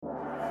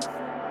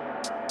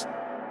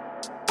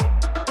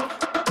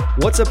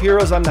What's up,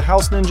 heroes? I'm the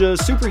House Ninja,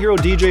 superhero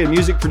DJ and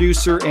music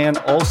producer, and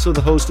also the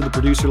host of the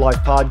Producer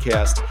Life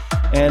podcast.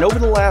 And over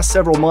the last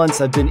several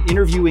months, I've been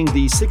interviewing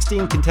the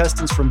 16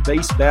 contestants from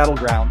Bass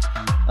Battleground,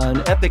 an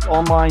epic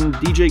online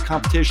DJ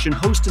competition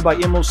hosted by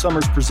Emerald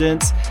Summers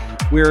Presents,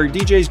 where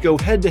DJs go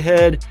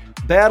head-to-head,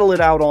 battle it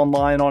out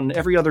online on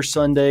every other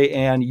Sunday,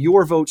 and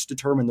your votes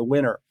determine the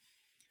winner.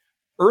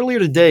 Earlier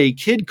today,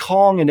 Kid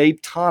Kong and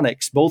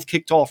Apetonics both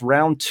kicked off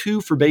round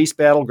 2 for Bass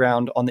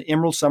Battleground on the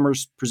Emerald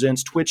Summers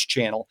Presents Twitch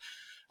channel.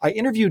 I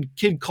interviewed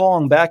Kid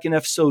Kong back in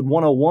episode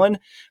 101,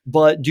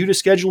 but due to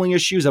scheduling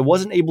issues, I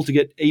wasn't able to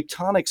get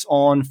Apetonics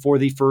on for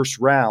the first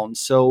round.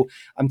 So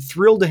I'm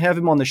thrilled to have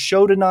him on the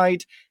show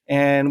tonight,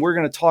 and we're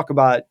going to talk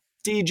about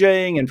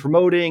DJing and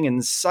promoting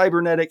and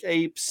cybernetic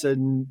apes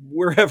and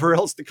wherever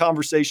else the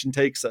conversation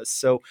takes us.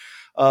 So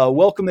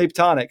welcome,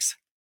 Apetonics.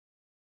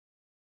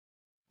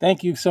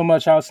 Thank you so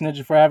much, House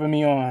Ninja, for having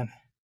me on.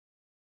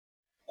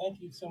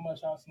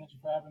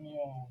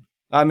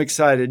 I'm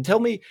excited.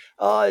 Tell me,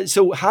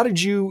 so how did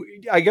you,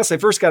 I guess I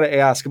first got to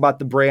ask about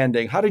the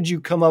branding. How did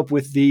you come up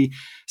with the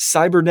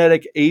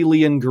cybernetic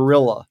alien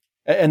gorilla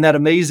and that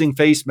amazing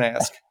face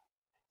mask?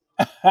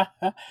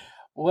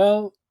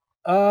 Well,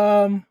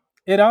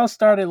 it all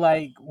started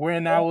like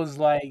when I was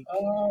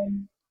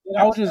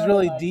just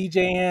really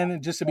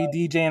DJing just to be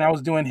DJing. I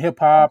was doing hip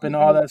hop and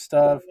all that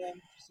stuff.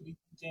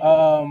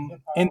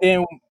 And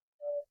then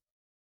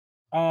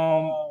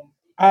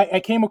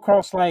I came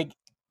across like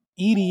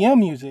EDM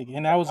music,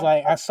 and I was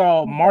like, I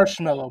saw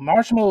Marshmello.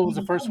 Marshmello was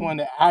the first one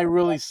that I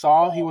really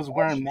saw. He was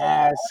wearing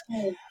masks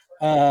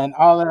and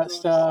all that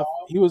stuff.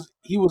 He was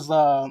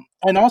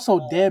and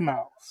also Dead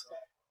Mouse.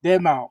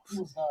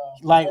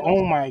 Like,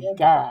 oh my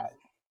God.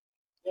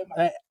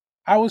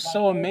 I was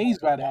so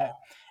amazed by that.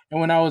 And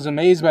when I was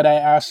amazed by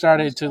that, I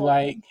started to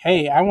like,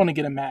 hey, I want to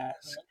get a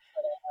mask.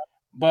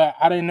 But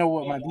I didn't know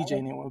what my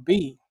DJ name would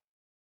be.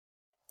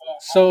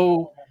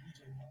 So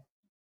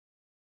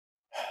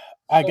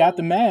I got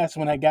the mask.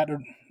 When I got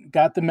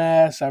the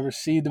mask, I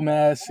received the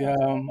mask.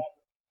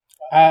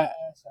 I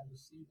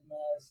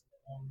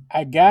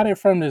got it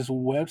from this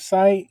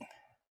website.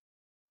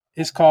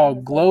 It's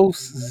called Glow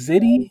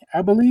City,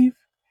 I believe.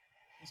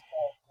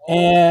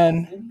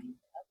 And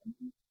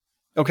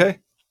Okay.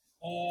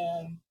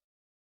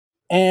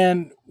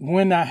 And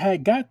when I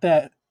had got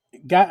it,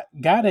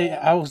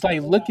 I was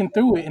like looking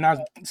through it, and I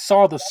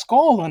saw the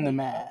skull on the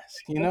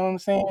mask. You know what I'm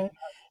saying?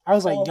 I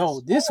was like, yo,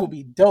 this would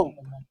be dope.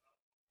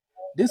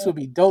 This would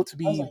be dope to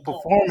be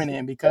performing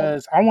in,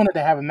 because I wanted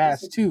to have a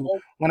mask too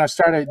when I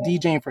started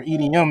DJing for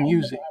EDM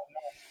music.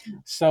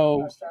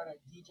 So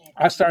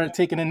I started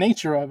taking the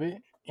nature of it,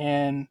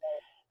 and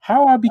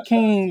how I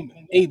became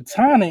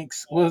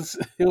Apetonics was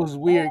it was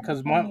weird,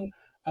 because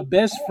a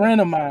best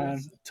friend of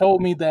mine told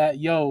me that,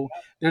 yo,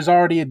 there's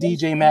already a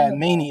DJ Mad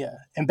Mania,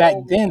 and back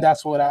then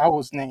that's what I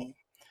was named.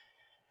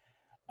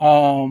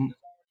 And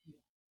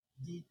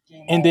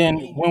then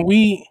when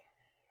we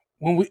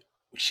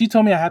she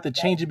told me I had to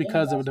change it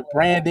because of the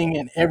branding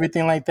and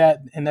everything like that,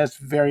 and that's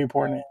very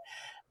important,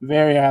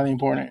 very highly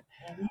important.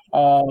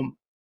 Um,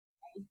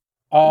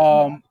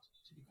 um,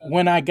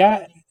 when I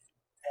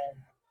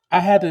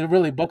had to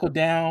really buckle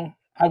down.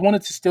 I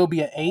wanted to still be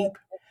an ape,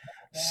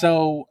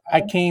 so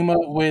I came up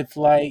with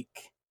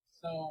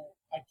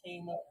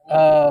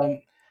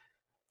um,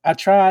 I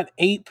tried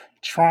Ape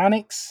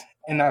Tronics,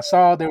 and I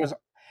saw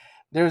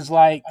there's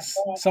like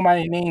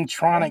somebody named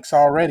Tronics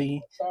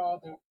already,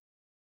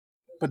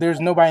 but there's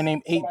nobody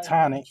named Ape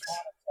Tonics.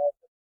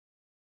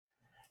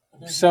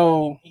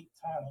 So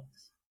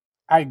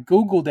I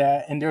googled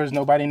that, and there was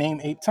nobody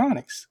named Ape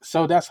Tonics.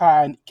 So that's how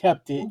I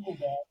kept it,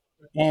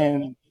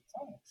 and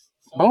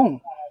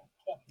boom,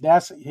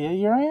 that's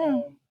here I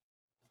am.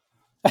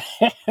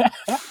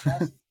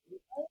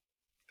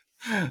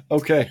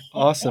 Okay.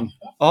 Awesome.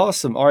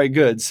 Awesome. All right,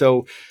 good.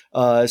 So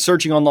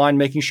searching online,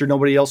 making sure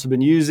nobody else has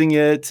been using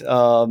it.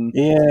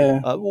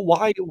 Yeah.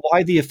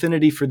 Why the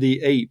affinity for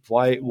the ape?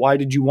 Why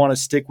did you want to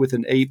stick with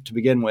an ape to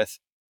begin with?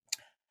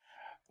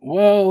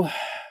 Well,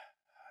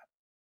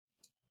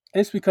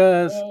 it's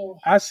because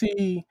I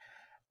see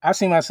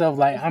myself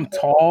like I'm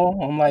tall.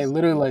 I'm like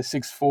literally like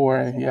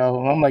 6'4".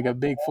 Yo, I'm like a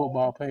big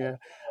football player.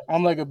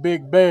 I'm like a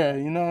big bear.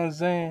 You know what I'm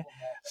saying?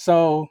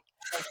 So,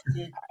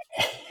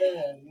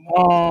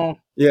 um,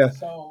 Yeah.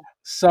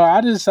 so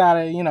I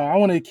decided, I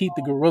want to keep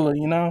the gorilla.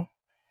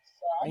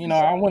 I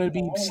want to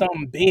be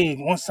something big,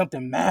 want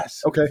something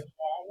massive. Okay.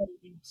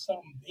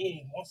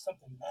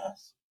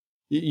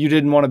 You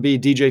didn't want to be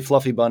DJ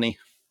Fluffy Bunny.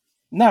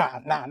 Nah,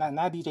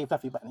 not DJ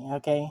Fluffy Bunny.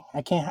 Okay,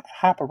 I can't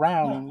hop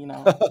around and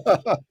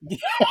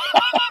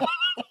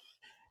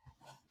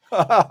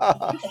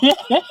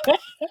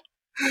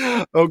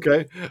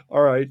Okay.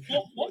 All right.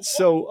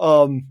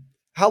 So,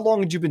 how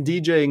long had you been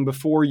DJing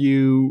before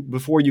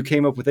you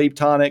came up with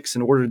Apetonics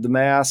and ordered the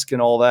mask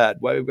and all that?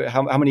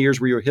 How many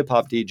years were you a hip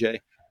hop DJ?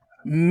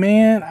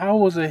 Man, I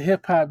was a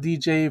hip hop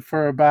DJ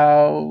for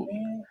about,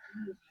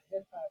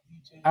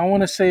 I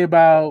want to say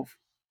about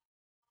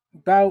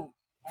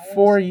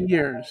 4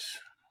 years.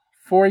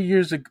 4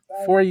 years ago.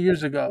 4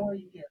 years ago.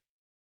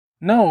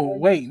 No,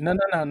 wait, no,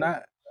 no, no,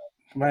 not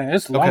man.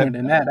 It's Okay. longer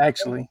than that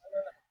actually.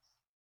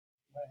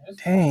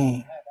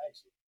 Dang,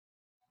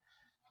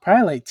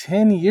 probably like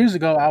 10 years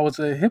ago, I was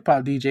a hip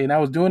hop DJ, and I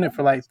was doing it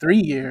for like 3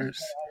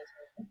 years.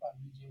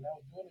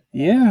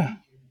 Yeah,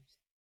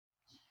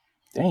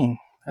 dang,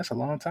 that's a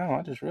long time.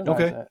 I just realized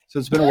Okay. that. So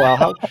it's been a while.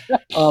 How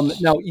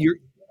now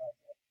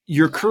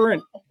your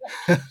current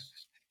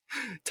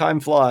time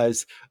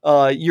flies.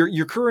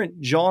 Your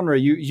current genre,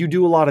 you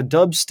do a lot of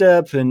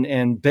dubstep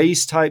and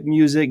bass type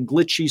music,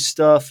 glitchy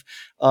stuff.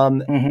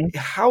 Hmm.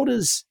 How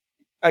does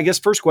I guess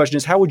first question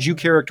is how would you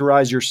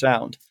characterize your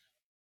sound?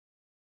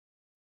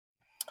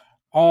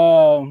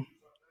 Um,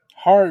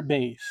 hard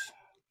bass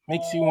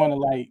makes you want to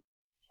like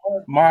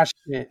mosh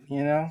pit.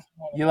 You know,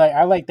 you like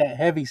I like that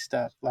heavy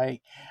stuff.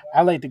 Like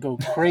I like to go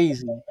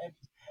crazy.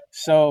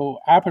 So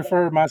I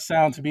prefer my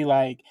sound to be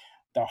like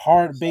the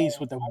hard bass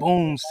with the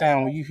boom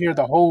sound where you hear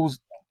the whole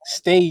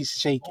stage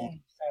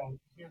shaking.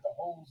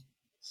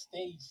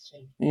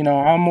 You know,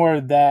 I'm more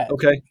of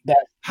Okay.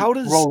 that How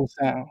does roller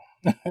sound.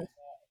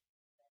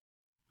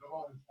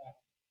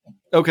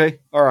 Okay.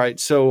 All right.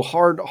 So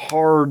hard,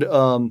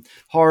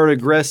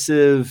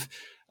 aggressive,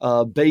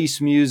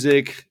 bass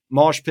music,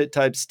 mosh pit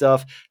type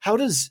stuff. How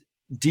does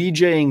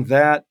DJing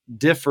that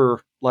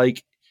differ,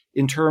 like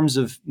in terms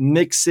of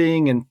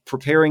mixing and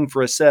preparing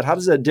for a set? How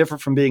does that differ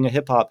from being a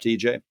hip hop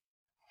DJ?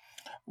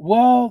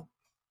 Well,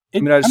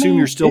 I mean, I I assume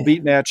you're mean, still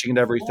beat matching and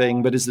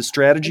everything, but is the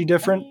strategy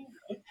different?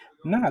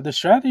 nah, the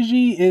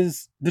strategy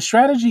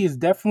is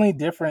definitely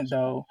different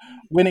though.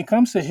 When it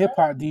comes to hip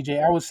hop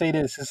DJ, I would say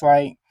this: it's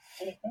like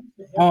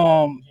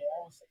um,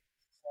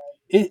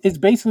 it's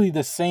basically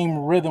the same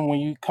rhythm when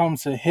you come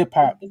to hip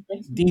hop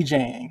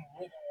DJing.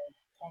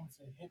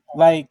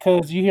 Like,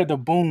 cause you hear the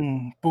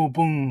boom, boom,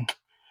 boom,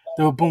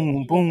 the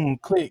boom, boom,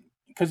 click,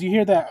 cause you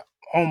hear that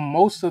on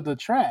most of the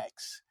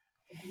tracks.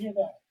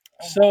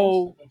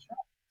 So,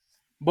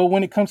 but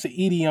when it comes to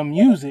EDM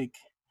music,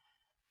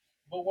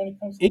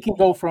 it can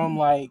go from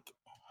like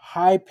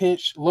high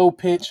pitch, low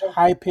pitch,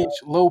 high pitch,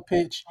 low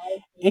pitch.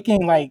 It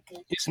can like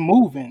it's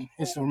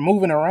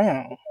moving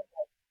around,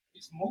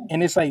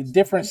 and it's like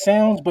different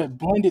sounds but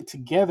blended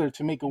together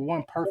to make a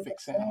one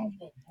perfect sound.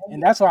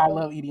 And that's why I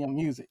love EDM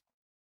music.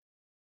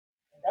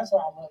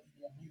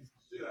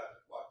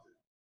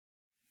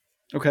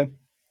 Okay.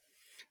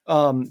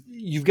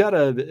 You've got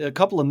a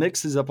couple of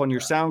mixes up on your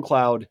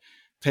SoundCloud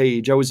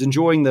page. I was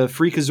enjoying the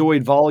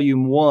Freakazoid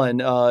Volume One,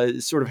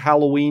 sort of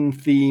Halloween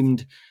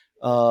themed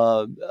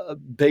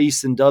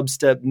bass and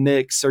dubstep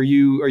mix. Are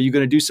you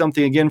going to do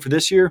something again for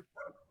this year?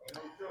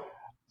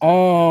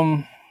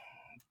 Um,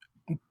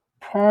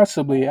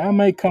 Possibly I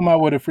might come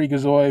out with a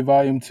Freakazoid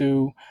Volume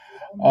Two.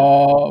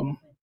 Um,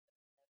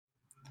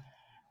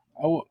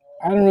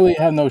 I don't really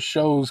have no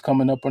shows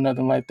coming up or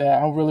nothing like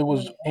that. I really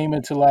was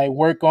aiming to like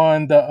work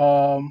on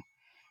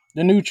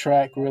the new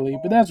track really,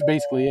 but that's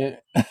basically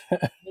it.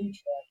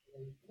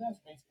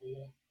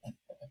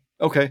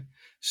 Okay,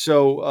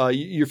 so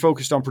you're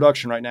focused on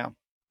production right now.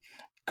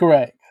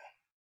 Correct.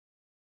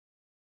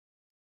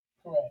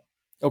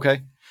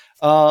 Okay.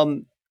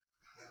 Um,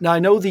 Now I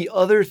know the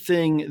other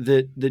thing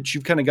that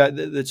you've kind of got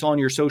that's on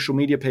your social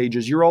media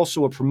pages. You're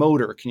also a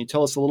promoter. Can you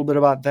tell us a little bit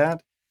about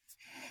that?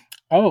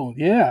 Oh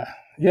yeah,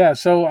 yeah.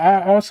 So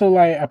I also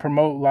like I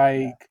promote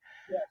like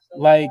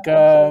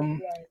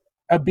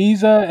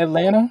Ibiza,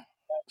 Atlanta.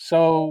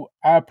 So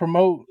I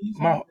promote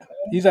my.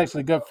 He's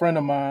actually a good friend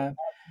of mine.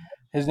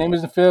 His name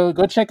is Phil.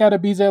 Go check out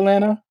Ibiza,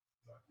 Atlanta.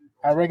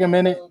 I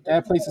recommend it.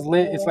 That place is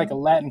lit. It's like a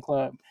Latin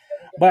club.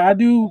 But I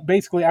do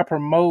basically I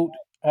promote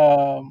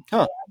um,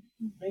 Huh.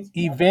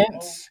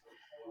 events,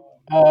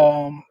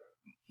 um,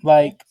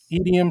 like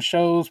EDM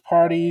shows,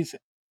 parties.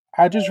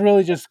 I just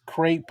really just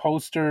create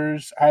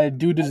posters. I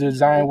do the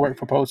design work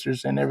for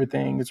posters and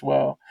everything as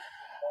well.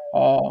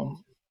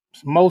 Um,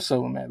 Most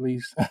of them at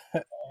least.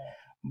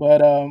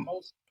 But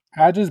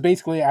I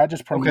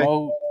just Okay.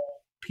 promote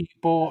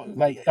people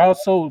like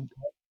also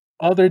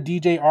other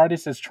DJ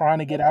artists that's trying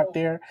to get out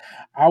there.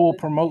 I will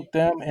promote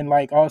them and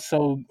like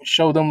also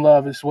show them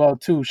love as well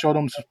too. Show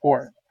them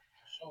support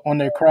on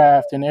their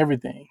craft and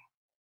everything.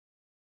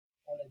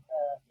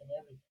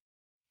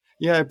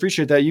 Yeah, I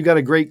appreciate that. You got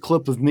a great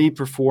clip of me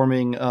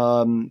performing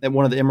at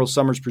one of the Emerald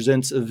Summers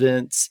Presents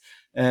events,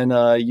 and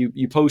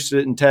you posted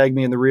it and tagged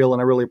me in the reel,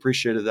 and I really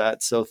appreciated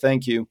that. So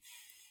thank you.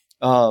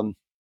 Um,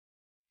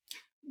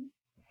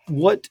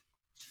 what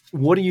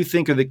what do you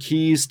think are the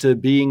keys to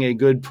being a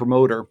good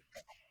promoter?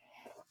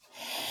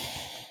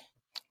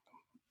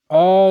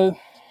 Uh,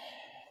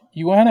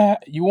 you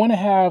wanna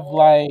have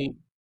like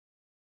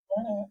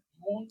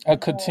a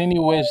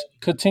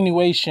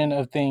continuation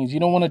of things. You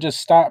don't want to just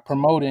stop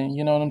promoting.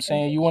 You know what I'm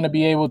saying? You want to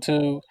be able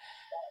to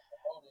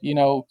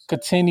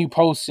continue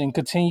posting,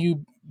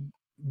 continue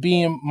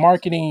being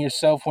marketing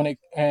yourself when it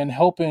and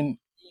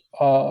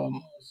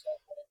um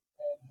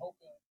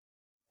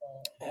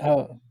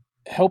uh,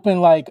 helping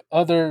like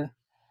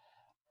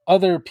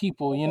other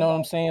people. You know what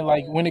I'm saying?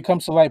 Like when it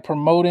comes to like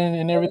promoting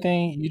and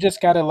everything, you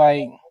just gotta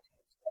like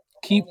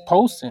keep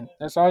posting.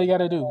 That's all you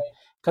gotta do.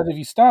 Because if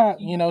you stop,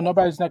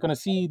 nobody's not going to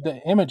see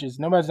the images.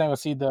 Nobody's not going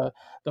to see the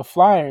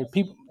flyer.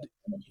 People,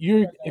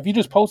 you're if you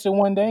just post it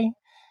one day,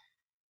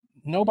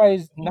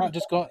 nobody's not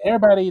just going.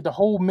 Everybody, the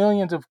whole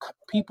millions of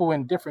people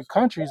in different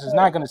countries is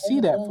not going to see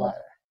that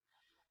flyer.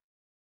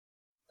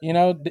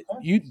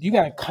 You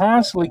got to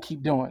constantly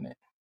keep doing it,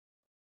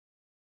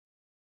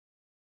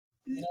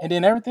 and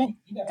then everything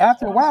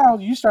after a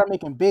while, you start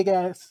making big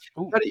ass.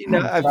 Ooh, How do you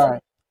know? sorry,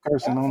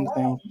 cursing on the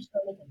thing.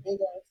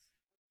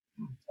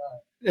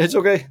 It's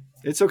okay.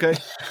 It's okay.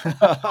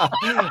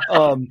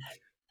 um,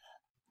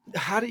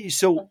 how do you?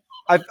 So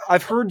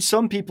I've heard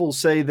some people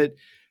say that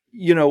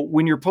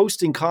when you're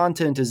posting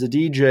content as a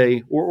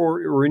DJ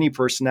or any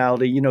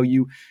personality,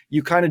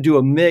 you kind of do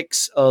a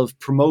mix of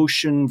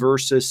promotion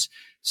versus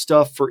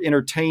stuff for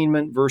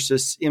entertainment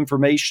versus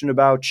information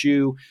about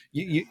you.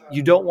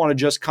 You don't want to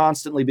just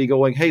constantly be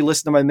going, hey,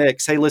 listen to my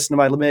mix, hey, listen to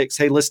my mix,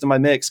 hey, listen to my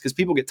mix, because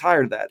people get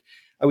tired of that.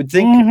 I would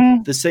think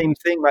Mm-hmm. the same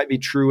thing might be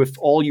true if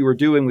all you were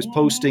doing was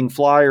posting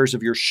flyers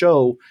of your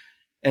show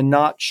and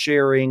not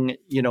sharing,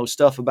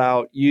 stuff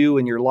about you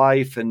and your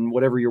life and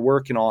whatever you're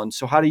working on.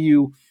 So how do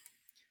you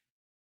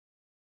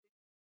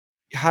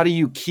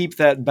keep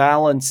that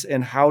balance,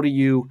 and how do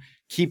you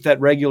keep that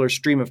regular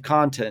stream of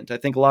content? I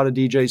think a lot of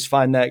DJs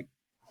find that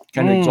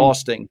kind of Mm.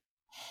 exhausting.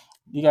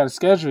 You got to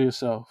schedule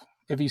yourself.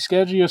 If you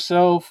schedule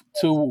yourself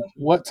to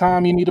what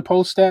time you need to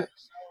post that,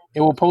 it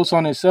will post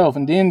on itself,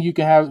 and then you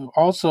can have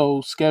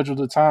also schedule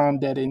the time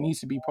that it needs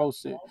to be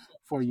posted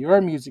for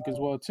your music as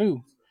well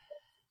too.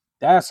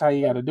 That's how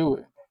you got to do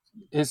it.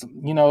 It's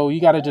you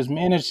got to just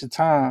manage the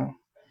time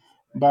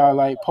by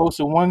like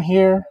posting one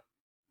here.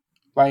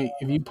 Like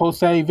if you post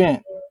that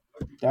event,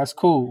 that's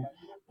cool.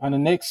 On the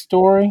next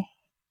story,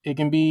 it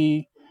can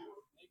be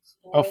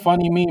a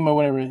funny meme or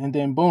whatever, and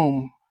then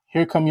boom,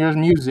 here come your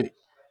music.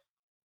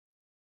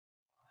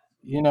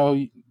 You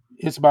know,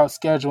 it's about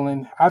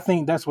scheduling. I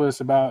think that's what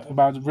it's about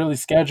really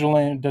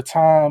scheduling the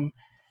time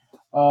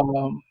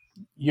um,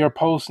 your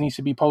post needs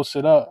to be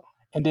posted up,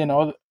 and then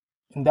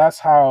and that's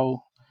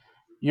how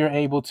you're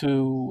able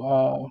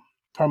to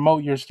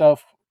promote your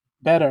stuff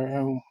better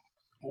and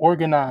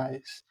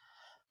organize.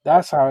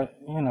 That's how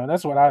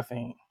That's what I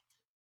think.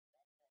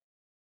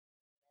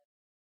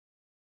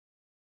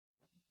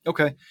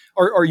 Okay.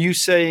 Are you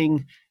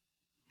saying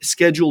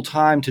schedule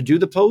time to do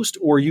the post,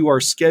 or you are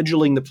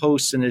scheduling the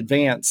posts in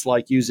advance,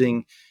 like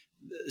using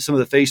some of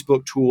the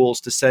Facebook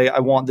tools to say, I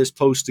want this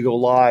post to go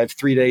live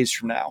 3 days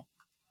from now?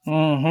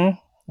 Hmm.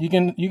 You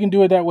can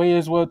do it that way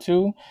as well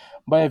too,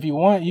 but if you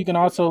want, you can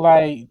also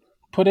like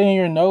put in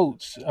your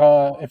notes.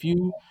 If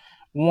you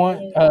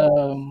want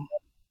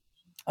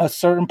a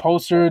certain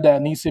poster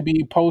that needs to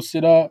be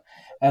posted up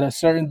at a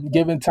certain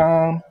given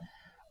time,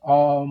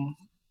 um,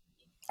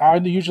 I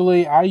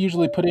usually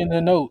put it in the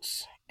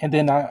notes, and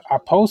then I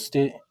post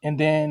it, and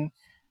then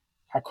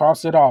I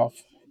cross it off.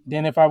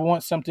 Then if I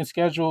want something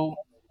scheduled,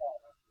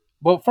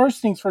 but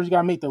first things first, you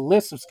gotta make the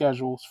list of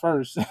schedules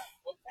first.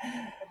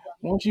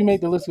 Once you make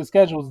the list of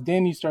schedules,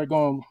 then you start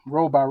going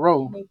row by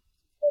row.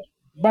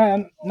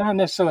 But not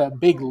necessarily a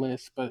big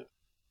list, but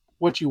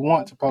what you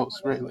want to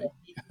post, really.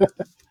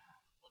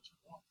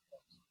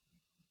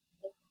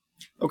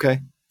 Okay.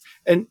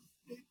 And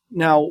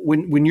now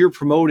when you're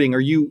promoting,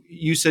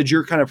 you said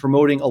you're kind of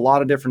promoting a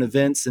lot of different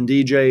events and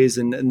DJs,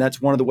 and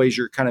that's one of the ways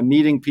you're kind of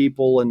meeting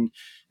people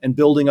and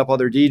building up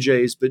other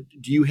DJs. But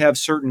do you have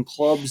certain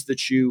clubs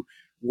that you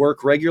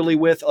work regularly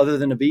with other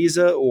than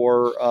Ibiza,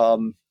 or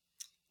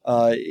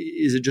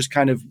is it just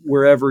kind of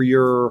wherever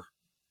you're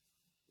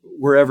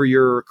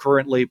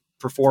currently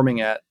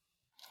performing at?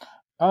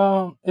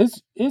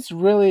 It's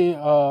really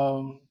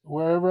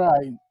wherever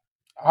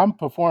I'm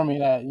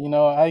performing at.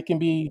 I can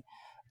be.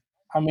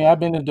 I mean, I've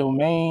been to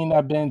Domain.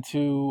 I've been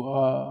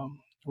to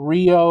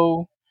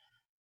Rio.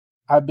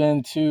 I've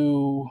been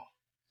to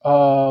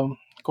of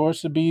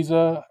course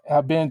Ibiza.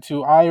 I've been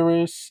to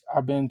Iris.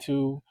 I've been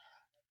to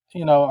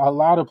a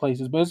lot of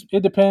places, but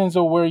it depends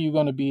on where you're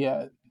going to be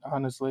at.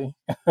 Honestly.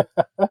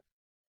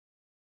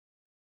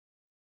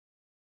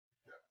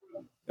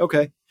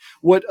 Okay.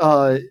 What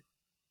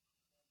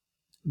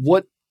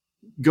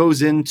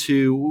goes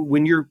into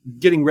when you're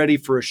getting ready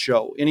for a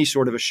show, any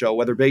sort of a show,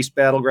 whether Bass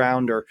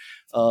Battleground or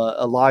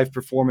a live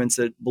performance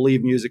at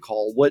Believe Music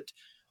Hall?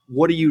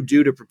 What do you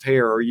do to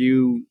prepare? Are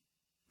you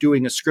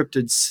doing a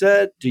scripted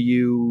set? Do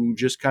you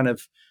just kind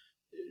of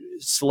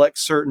select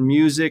certain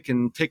music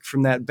and pick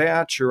from that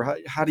batch, or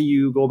how do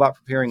you go about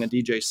preparing a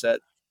DJ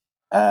set?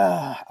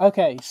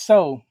 Okay,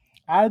 so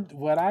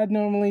what I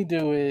normally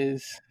do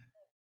is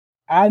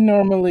I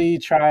normally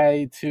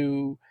try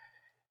to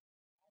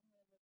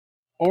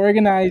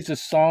organize the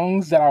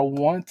songs that I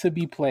want to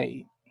be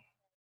played.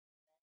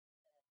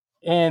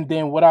 And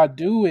then what I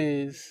do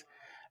is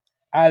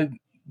I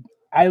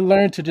I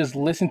learn to just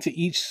listen to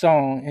each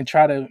song and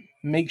try to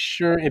make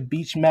sure it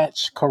beach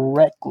match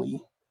correctly.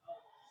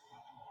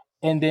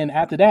 And then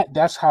after that,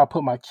 that's how I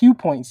put my cue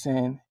points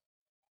in.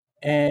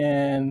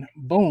 And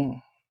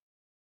boom,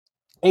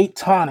 eight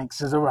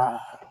tonics is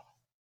arrived.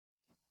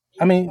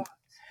 I mean,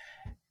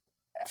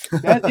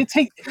 That it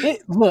take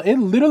it look, it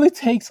literally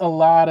takes a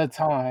lot of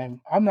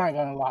time. I'm not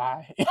gonna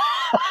lie.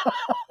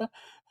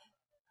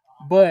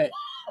 But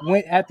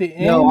when at the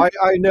No, end,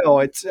 I know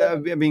it's. I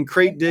mean,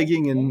 crate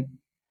digging and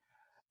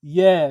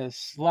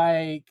yes,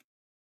 like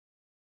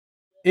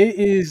it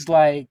is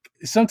like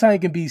sometimes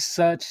it can be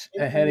such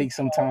a headache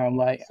sometimes.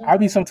 Like I'll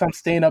be sometimes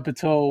staying up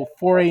until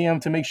 4 a.m.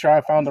 to make sure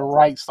I found the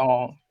right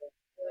song.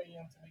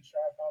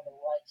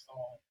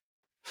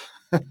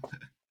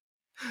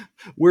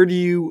 where do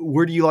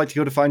you like to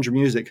go to find your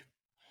music?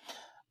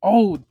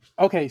 Oh,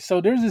 okay.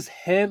 So there's this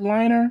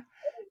headliner.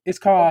 It's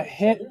called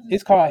head.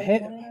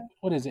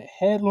 What is it?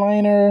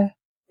 Headliner.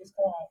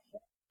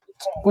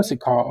 What's it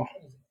called?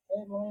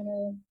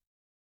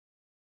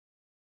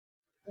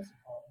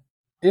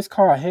 It's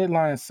called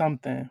headline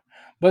something.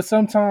 But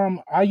sometimes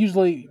but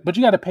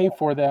you got to pay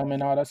for them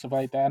and all that stuff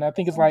like that. And I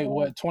think it's like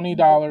what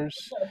 $20,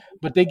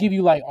 but they give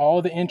you like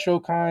all the intro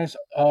kinds.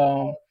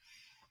 Um,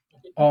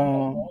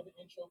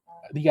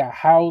 you got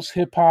house,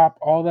 hip hop,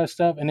 all that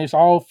stuff, and it's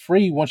all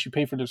free once you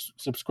pay for the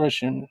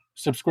subscription.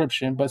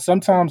 But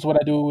sometimes what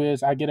I do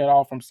is I get it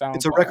all from It's a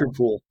SoundCloud. record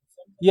pool.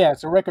 Yeah,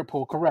 it's a record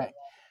pool, correct.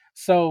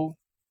 So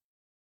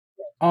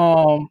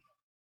um,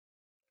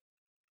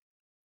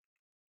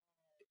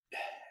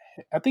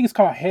 I think it's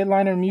called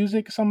Headliner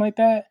Music or something like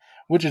that,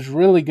 which is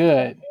really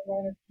good.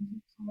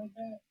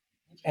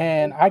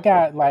 And I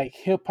got like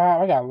hip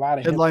hop. I got a lot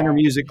of hip Headliner hop.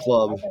 Music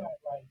Club.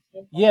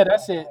 Yeah,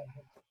 that's it.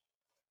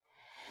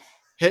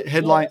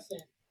 Headline.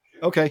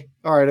 Okay,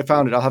 all right, I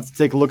found it. I'll have to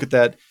take a look at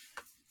that.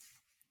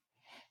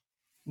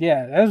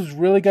 Yeah, that was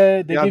really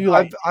good. They Yeah, give you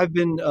I've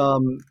been.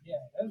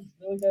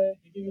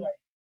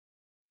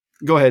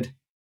 Go ahead.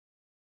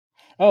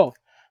 oh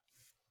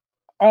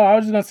oh I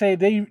was just gonna say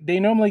they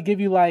normally give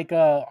you like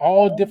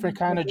all different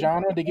kind of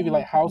genre. They give you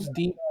like house,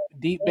 deep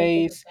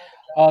bass.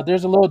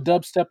 There's a little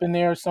dubstep in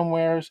there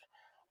somewhere.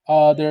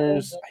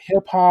 There's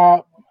hip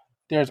hop.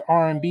 There's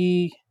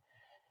R&B.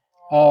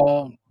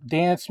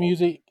 Dance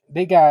music.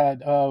 They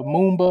got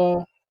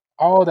Moomba,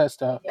 all that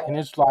stuff, and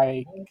it's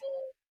like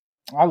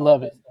I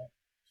love it.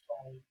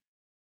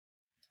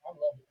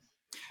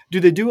 Do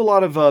they do a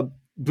lot of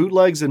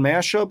bootlegs and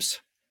mashups?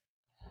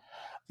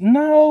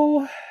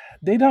 No,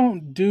 they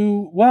don't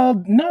do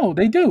well. No,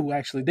 they do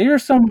actually.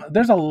 There's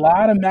a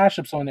lot of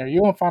mashups on there.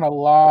 You're gonna find a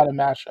lot of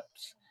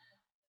mashups.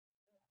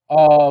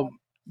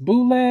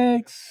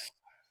 Bootlegs,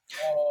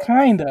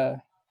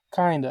 kinda,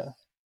 kinda.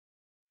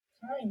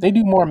 They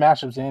do more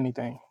mashups than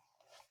anything.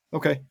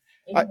 Okay.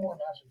 I,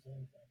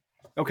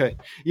 okay.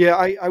 Yeah,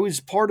 I was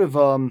part of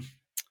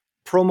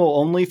promo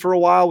only for a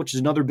while, which is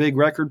another big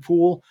record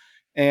pool,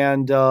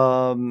 and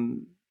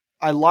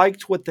I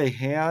liked what they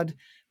had,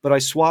 but I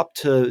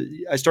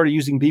started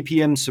using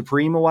BPM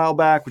Supreme a while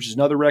back, which is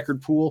another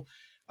record pool.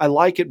 I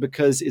like it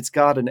because it's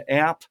got an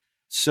app.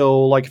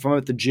 So, like if I'm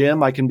at the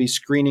gym, I can be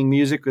screening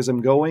music as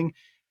I'm going,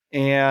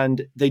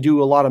 and they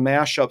do a lot of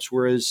mashups.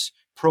 Whereas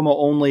promo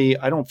only,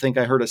 I don't think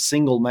I heard a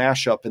single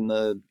mashup in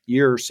the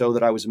year or so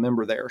that I was a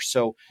member there.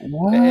 So, and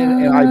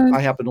What? I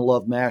happen to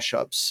love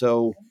mashups.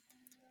 So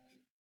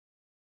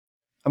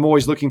I'm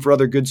always looking for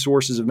other good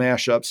sources of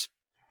mashups.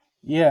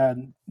 Yeah,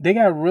 they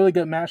got really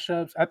good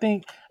mashups. I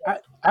think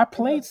I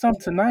played some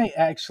tonight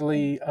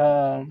actually.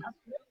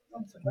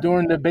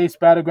 During the base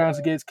battlegrounds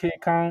against Kid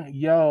Kong,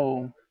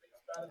 yo,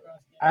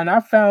 and I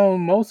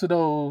found most of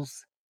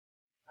those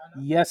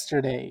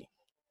yesterday.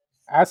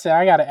 I said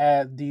I gotta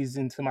add these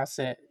into my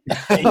set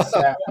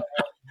ASAP.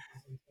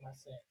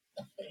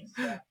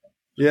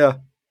 Yeah.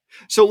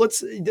 So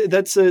that's a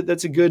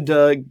good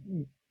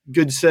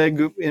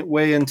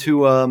segue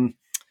into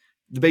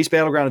the base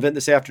battleground event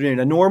this afternoon.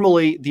 And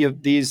normally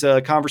these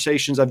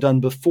conversations I've done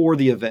before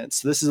the event.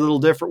 So this is a little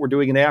different. We're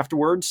doing it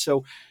afterwards.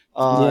 So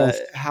Yes,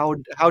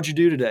 how'd you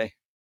do today?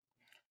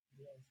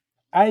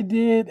 I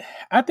did.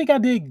 I think I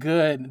did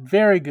good.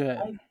 Very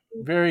good.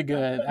 Very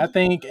good. I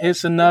think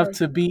it's enough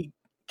to beat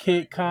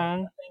Kid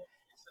Kong.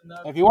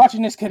 If you're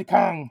watching this, Kid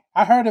Kong,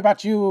 I heard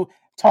about you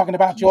talking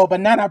about your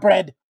banana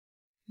bread.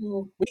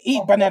 We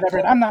eat banana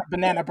bread. I'm not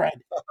banana bread.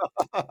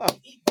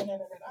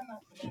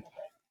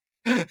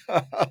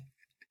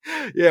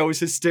 Yeah, it was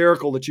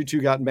hysterical that you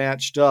two got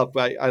matched up.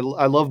 I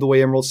love the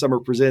way Emerald Summer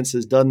Presents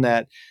has done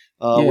that.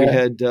 We Yeah.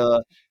 had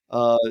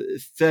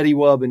Fetty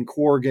Wub and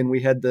Corgan.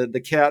 We had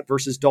the cat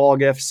versus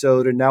dog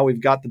episode, and now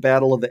we've got the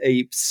Battle of the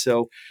Apes.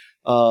 So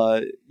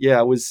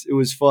yeah, it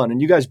was fun,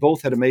 and you guys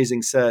both had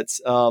amazing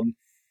sets.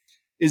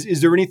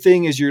 Is there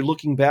anything as you're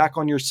looking back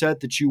on your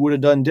set that you would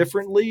have done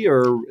differently,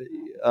 or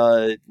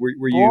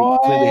were you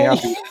completely Boy.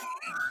 happy?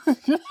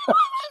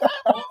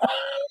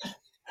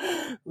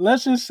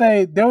 Let's just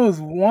say there was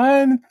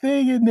one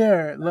thing in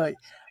there. Like,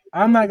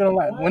 I'm not gonna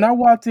lie. When I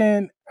walked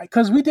in,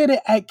 because we did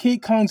it at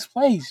Kid Kong's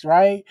place,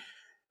 right?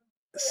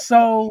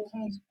 So,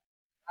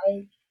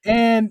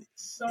 and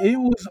it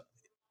was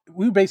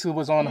we basically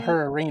was on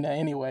her arena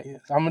anyway.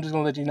 So I'm just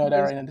gonna let you know that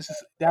right now.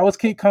 That was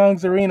Kid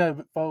Kong's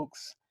arena,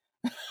 folks.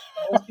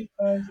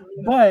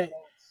 But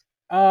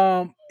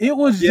it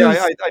was Yeah,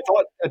 just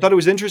I thought it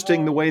was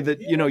interesting the way that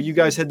you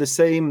guys had the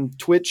same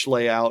Twitch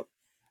layout.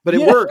 But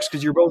it Yeah, works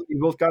because you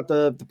both got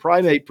the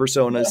primate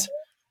personas.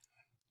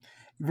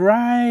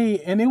 right.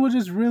 And it was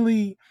just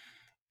really,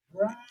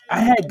 I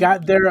had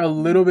got there a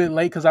little bit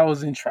late because I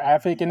was in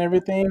traffic and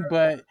everything,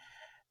 but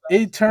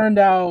it turned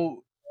out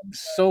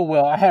so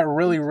well. I had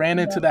really ran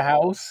into the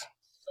house,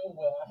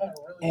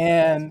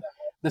 and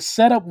the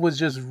setup was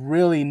just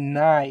really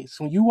nice.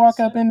 When you walk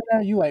up in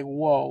there, you like,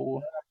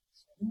 whoa,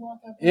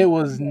 it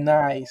was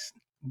nice.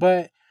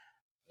 But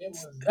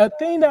a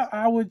thing that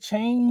I would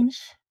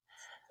change,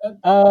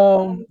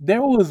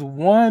 there was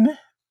one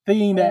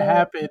thing that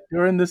happened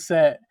during the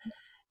set,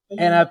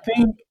 and I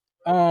think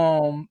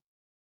um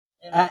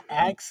I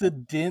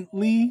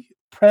accidentally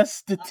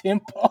pressed the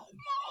tempo.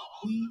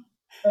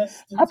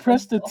 I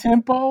pressed the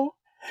tempo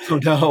Oh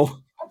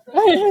no.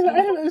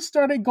 and it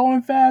started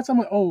going fast. I'm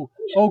like, oh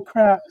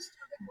crap.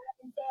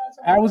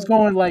 I was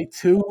going like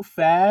too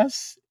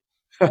fast,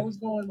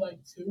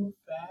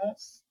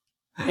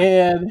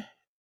 and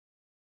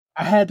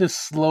I had to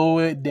slow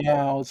it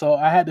down. So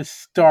I had to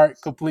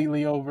start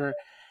completely over.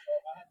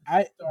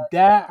 I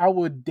I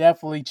would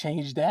definitely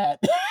change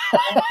that.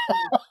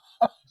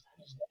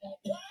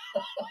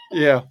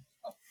 Yeah.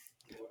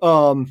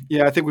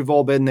 Yeah, I think we've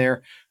all been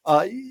there.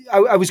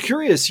 I was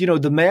curious,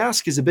 the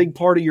mask is a big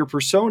part of your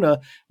persona,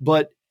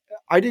 but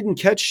I didn't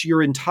catch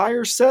your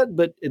entire set,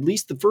 but at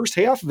least the first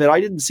half of it, I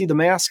didn't see the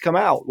mask come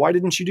out. Why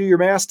didn't you do your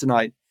mask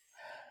tonight?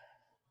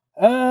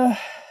 uh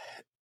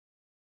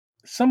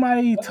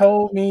Somebody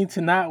told me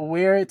to not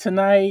wear it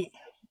tonight.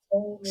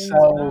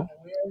 So,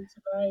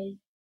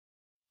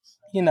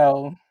 you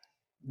know,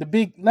 let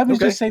me Okay.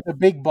 just say the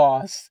big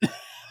boss.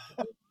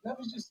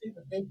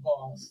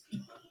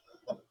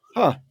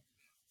 Huh.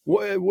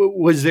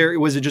 Was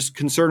it just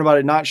concern about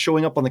it not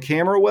showing up on the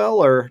camera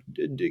well, or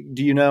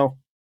do you know?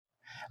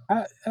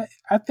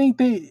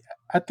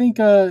 I think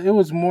it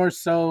was more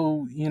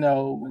so,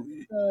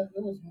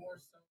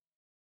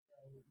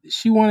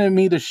 she wanted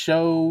me to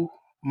show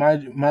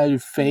my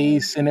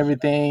face and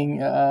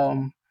everything.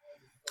 Uh,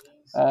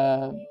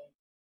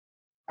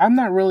 I'm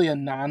not really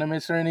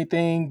anonymous or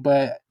anything,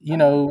 but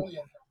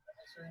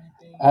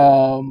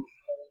um,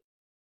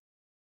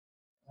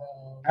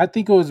 I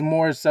think it was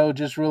more so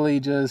just really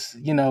just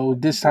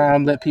this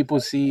time let people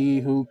see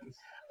who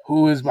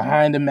is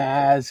behind the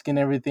mask and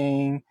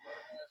everything,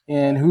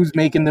 and who's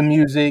making the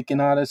music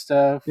and all that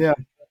stuff. Yeah.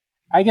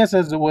 I guess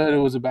that's what it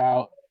was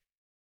about.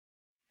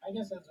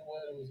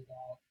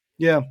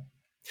 Yeah.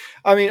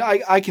 I mean,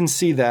 I can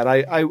see that.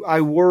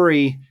 I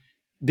worry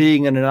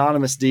being an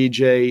anonymous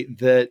DJ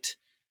that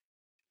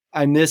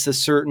I miss a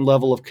certain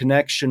level of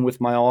connection with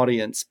my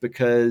audience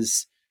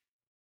because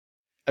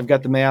I've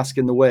got the mask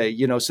in the way,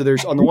 So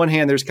there's on the one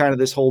hand, there's kind of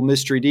this whole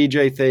mystery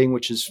DJ thing,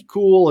 which is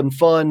cool and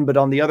fun, but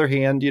on the other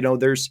hand,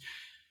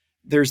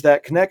 there's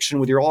that connection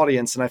with your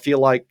audience, and I feel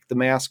like the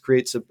mask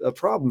creates a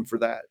problem for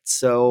that.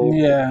 So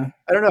Yeah.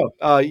 I don't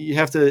know. You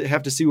have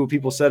to see what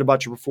people said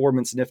about your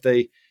performance and if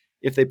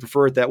they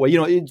prefer it that way.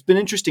 It's been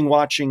interesting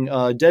watching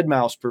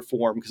Deadmau5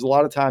 perform because a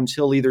lot of times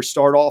he'll either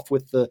start off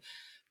with the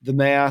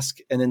mask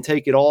and then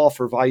take it off,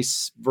 or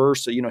vice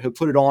versa. He'll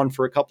put it on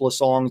for a couple of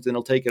songs, then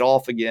he'll take it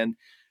off again.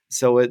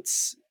 So Yeah.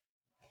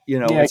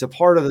 it's a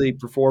part of the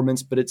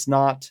performance, but it's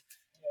not.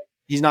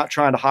 He's not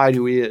trying to hide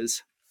who he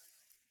is.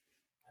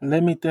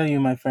 Let me tell you,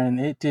 my friend,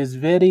 it is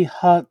very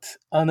hot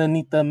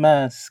underneath the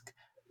mask.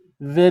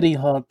 Very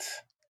hot.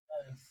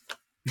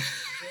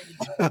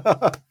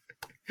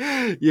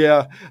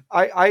 Yeah,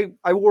 I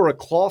wore a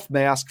cloth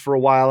mask for a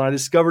while, and I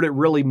discovered it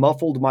really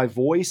muffled my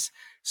voice.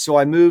 So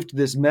I moved to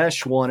this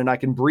mesh one, and I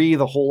can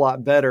breathe a whole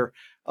lot better.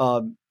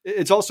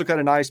 It's also kind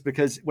of nice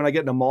because when I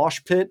get in a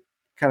mosh pit,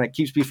 kind of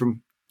keeps me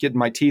from getting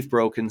my teeth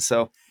broken.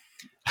 So,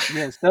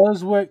 Yes,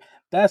 those work.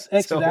 That's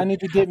excellent. I so need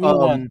to get me um,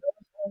 one.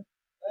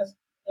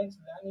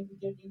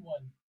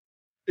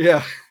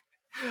 yeah.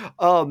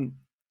 Um,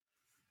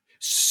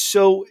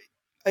 so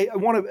I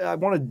want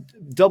to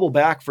double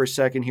back for a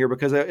second here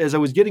because as I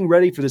was getting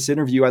ready for this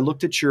interview, I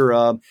looked at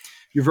your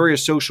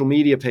various social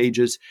media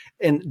pages,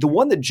 and the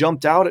one that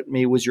jumped out at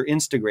me was your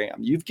Instagram.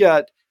 You've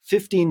got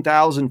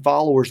 15,000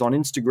 followers on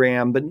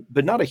Instagram,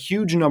 but not a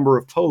huge number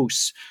of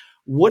posts.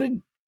 What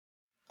did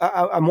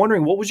I'm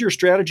wondering? What was your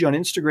strategy on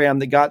Instagram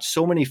that got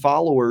so many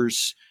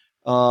followers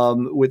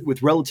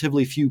with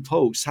relatively few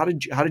posts? How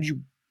did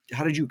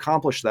you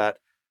accomplish that?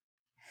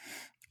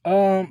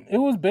 It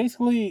was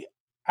basically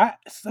I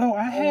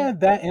had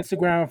that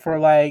Instagram for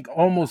like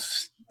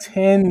almost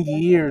 10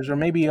 years or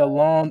maybe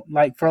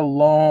for a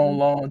long,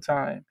 long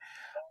time.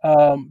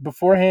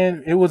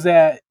 Beforehand it was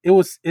Okay.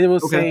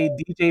 say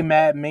DJ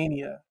Mad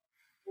Mania.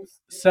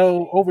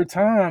 So over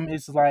time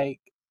it's like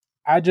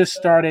I just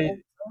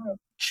started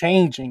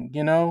changing.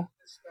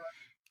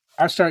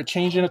 I started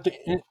changing up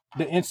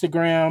the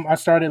Instagram. I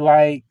started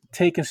like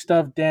taking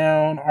stuff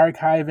down,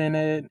 archiving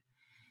it.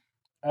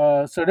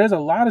 So there's a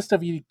lot of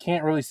stuff you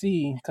can't really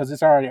see because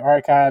it's already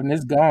archived and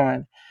it's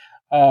gone.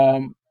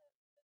 Um,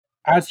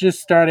 I just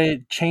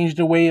started changing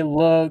the way it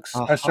looks.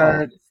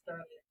 Aha.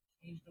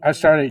 I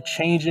started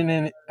changing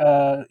it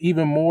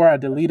even more. I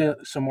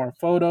deleted some more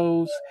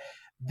photos.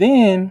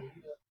 Then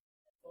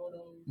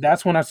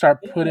that's when I start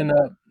putting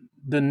up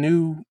the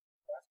new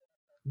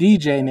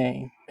DJ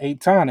name,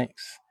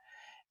 Atonics,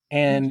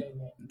 and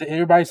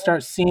everybody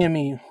starts seeing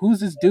me. Who's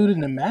this dude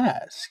in the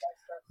mask?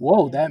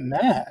 Whoa, that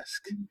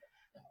mask!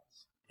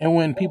 And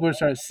when people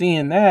start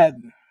seeing that,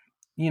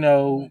 you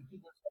know,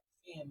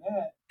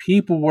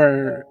 people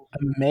were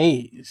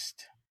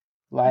amazed.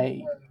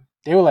 Like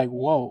they were like,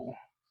 "Whoa!"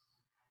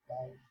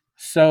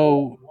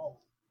 So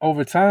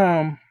over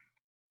time,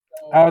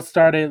 I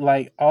started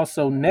like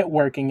also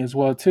networking as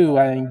well too.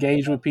 I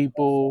engaged with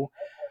people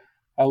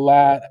a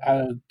lot.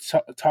 I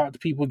talk to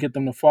people, get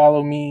them to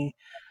follow me.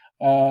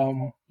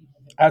 Um,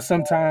 I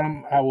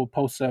will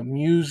post up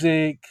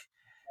music.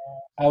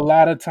 A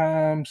lot of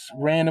times,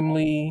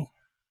 randomly,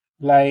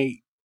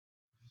 like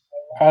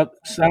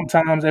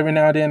sometimes every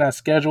now and then, I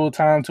schedule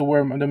time to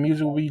where the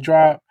music will be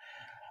dropped.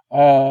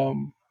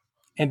 Um,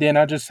 and then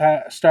I just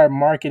start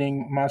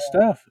marketing my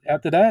stuff.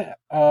 After that,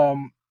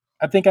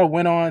 I think I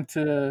went on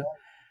to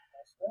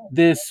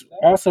this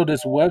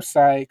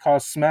website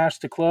called Smash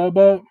the Club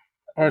Up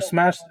or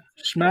Smash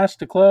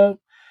the Club,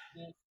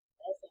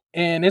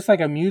 and it's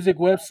like a music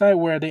website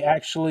where they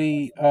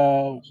actually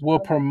will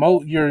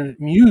promote your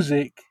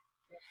music,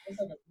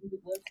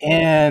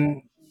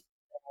 and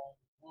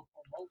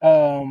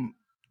um,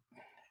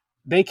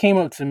 they came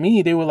up to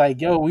me. They were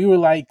like, "Yo, we would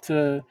like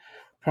to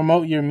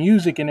promote your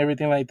music and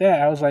everything like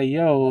that." I was like,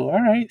 "Yo,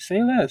 all right,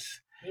 say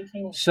less."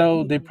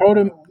 So they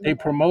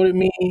promoted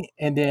me,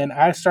 and then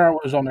I started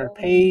was on their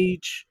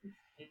page.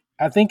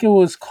 I think it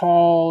was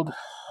called.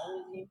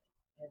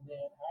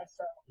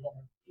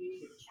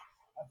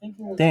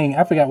 Dang,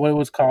 I forgot what it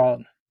was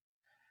called.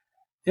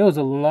 It was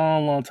a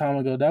long, long time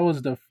ago. That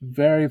was the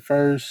very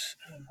first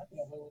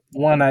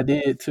one I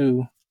did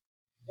too,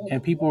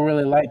 and people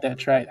really liked that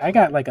track. I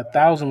got like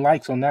 1,000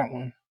 likes on that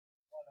one.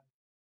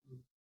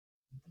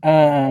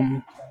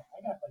 Um,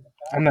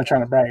 I'm not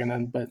trying to brag or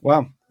nothing, but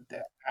Wow.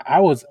 I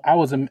was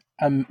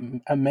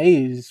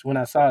amazed when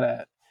I saw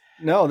that.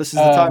 No, this is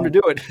the time to Um,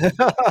 do it.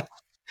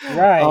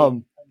 right.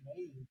 um,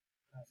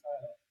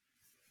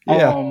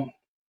 yeah. Um,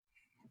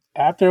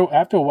 after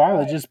a while,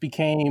 it just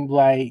became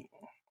like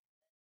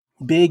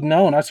big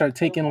known. I started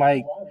taking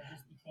like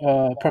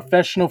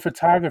professional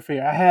photography.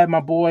 I had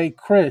my boy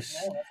Chris.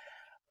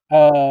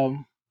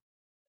 Um,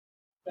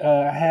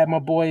 I had my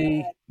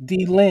boy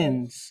D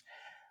Lens.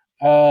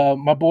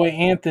 My boy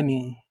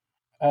Anthony.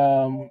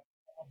 Um,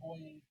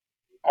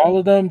 all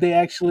of them,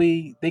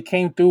 they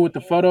came through with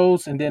the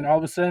photos, and then all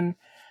of a sudden,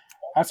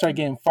 I started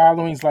getting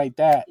followings like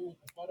that.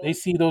 They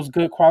see those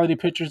good quality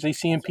pictures. They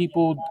seeing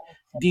people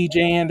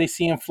DJing. They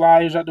seeing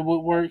flyers at the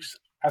woodworks.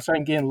 I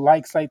started getting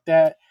likes like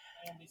that.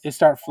 It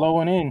start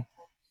flowing in.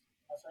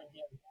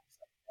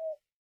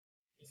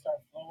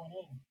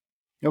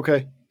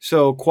 Okay.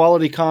 So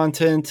quality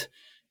content.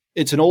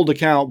 It's an old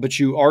account, but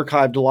you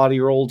archived a lot of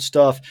your old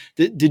stuff.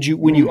 Did you,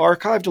 when you Mm.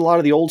 archived a lot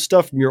of the old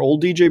stuff from your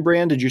old DJ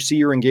brand, did you see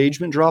your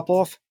engagement drop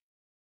off?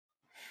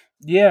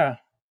 Yeah,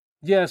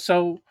 yeah.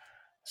 So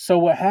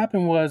what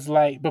happened was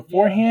like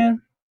beforehand,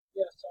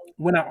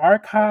 when I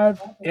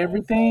archived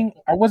everything,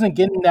 I wasn't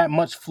getting that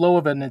much flow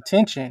of an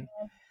attention.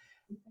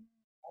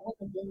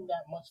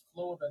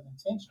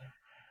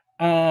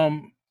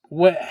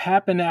 What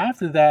happened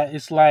after that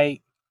is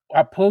like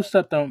I post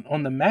up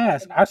on the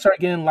mask. I started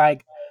getting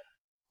like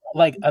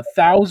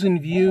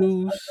 1,000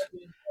 views.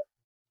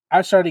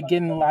 I started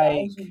getting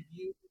like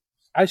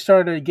I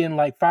started getting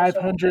like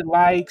 500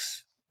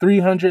 likes,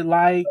 300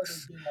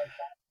 likes.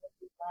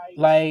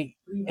 Like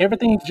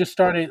everything just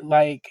started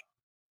like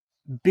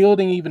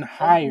building even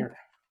higher,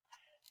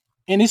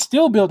 and it's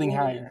still building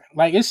higher.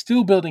 Like it's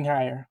still building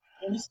higher.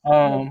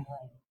 Um,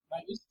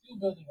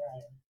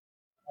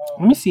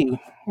 let me see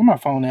where my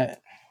phone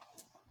at.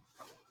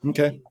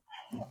 Okay.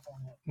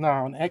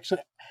 No,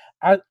 actually,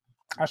 I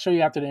I'll show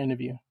you after the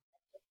interview.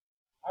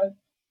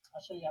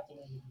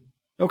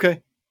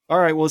 Okay. All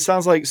right. Well, it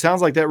sounds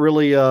like that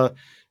really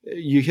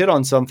you hit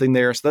on something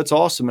there. So that's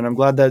awesome, and I'm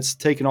glad that's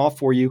taken off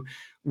for you.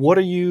 What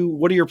are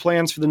your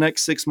plans for the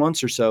next 6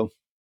 months or so?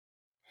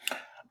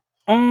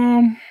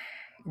 Um,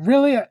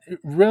 really,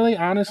 really,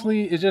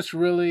 honestly, it's just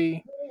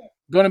really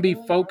going to be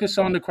focused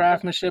on the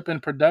craftsmanship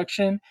and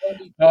production,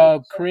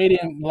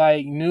 creating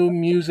like new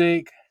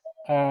music,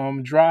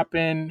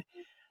 dropping.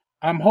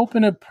 I'm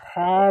hoping to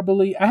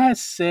probably. I had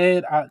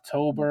said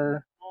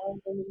October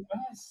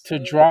to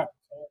drop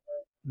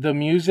the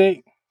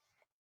music.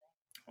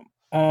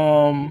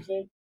 Um,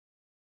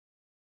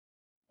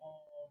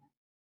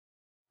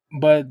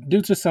 but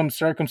due to some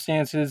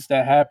circumstances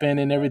that happened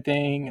and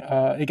everything,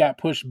 it got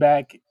pushed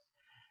back.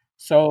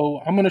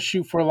 So I'm gonna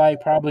shoot for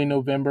like probably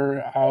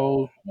November.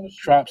 I'll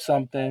drop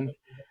something.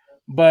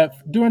 But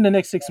during the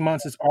next 6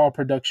 months, it's all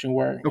production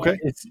work. Okay.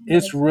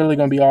 It's really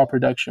gonna be all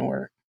production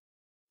work.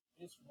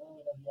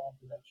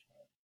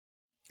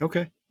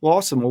 Okay. Well,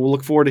 awesome. Well, we'll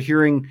look forward to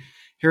hearing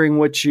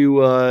what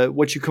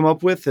you come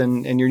up with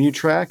and your new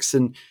tracks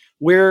and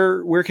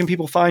where can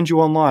people find you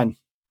online?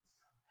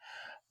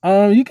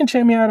 You can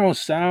check me out on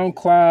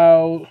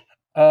SoundCloud.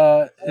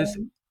 It's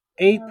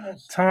Ape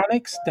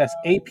Tonix. That's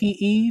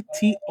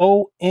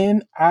APETONIX.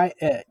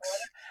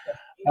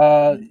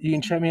 You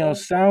can check me on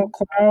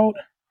SoundCloud.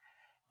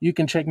 You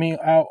can check me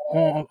out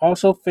on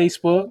also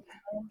Facebook.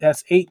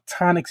 That's Ape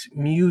Tonix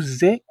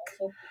Music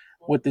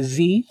with the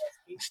Z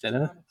instead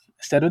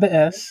of the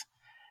S.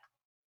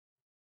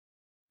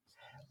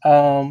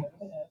 Okay.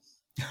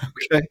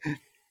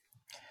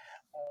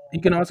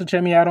 You can also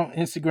check me out on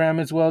Instagram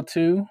as well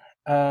too.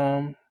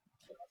 I'm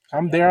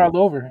there all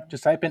over.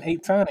 Just type in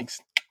Ape Tonix.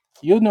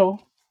 You'll know.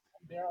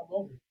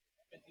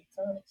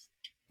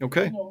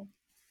 Okay.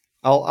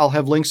 I'll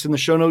have links in the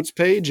show notes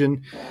page,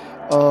 and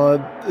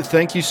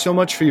thank you so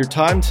much for your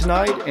time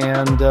tonight.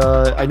 And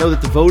I know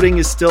that the voting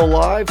is still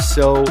live,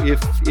 so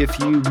if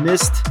you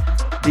missed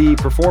the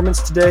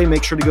performance today,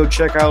 make sure to go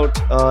check out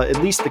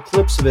at least the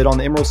clips of it on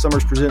the Emerald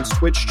Summers Presents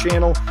Twitch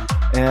channel,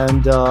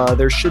 and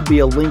there should be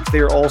a link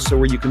there also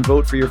where you can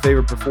vote for your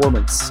favorite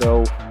performance.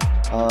 So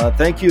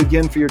thank you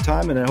again for your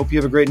time, and I hope you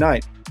have a great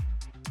night.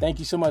 Thank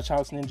you so much,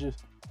 House Ninja.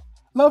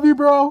 Love you,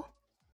 bro.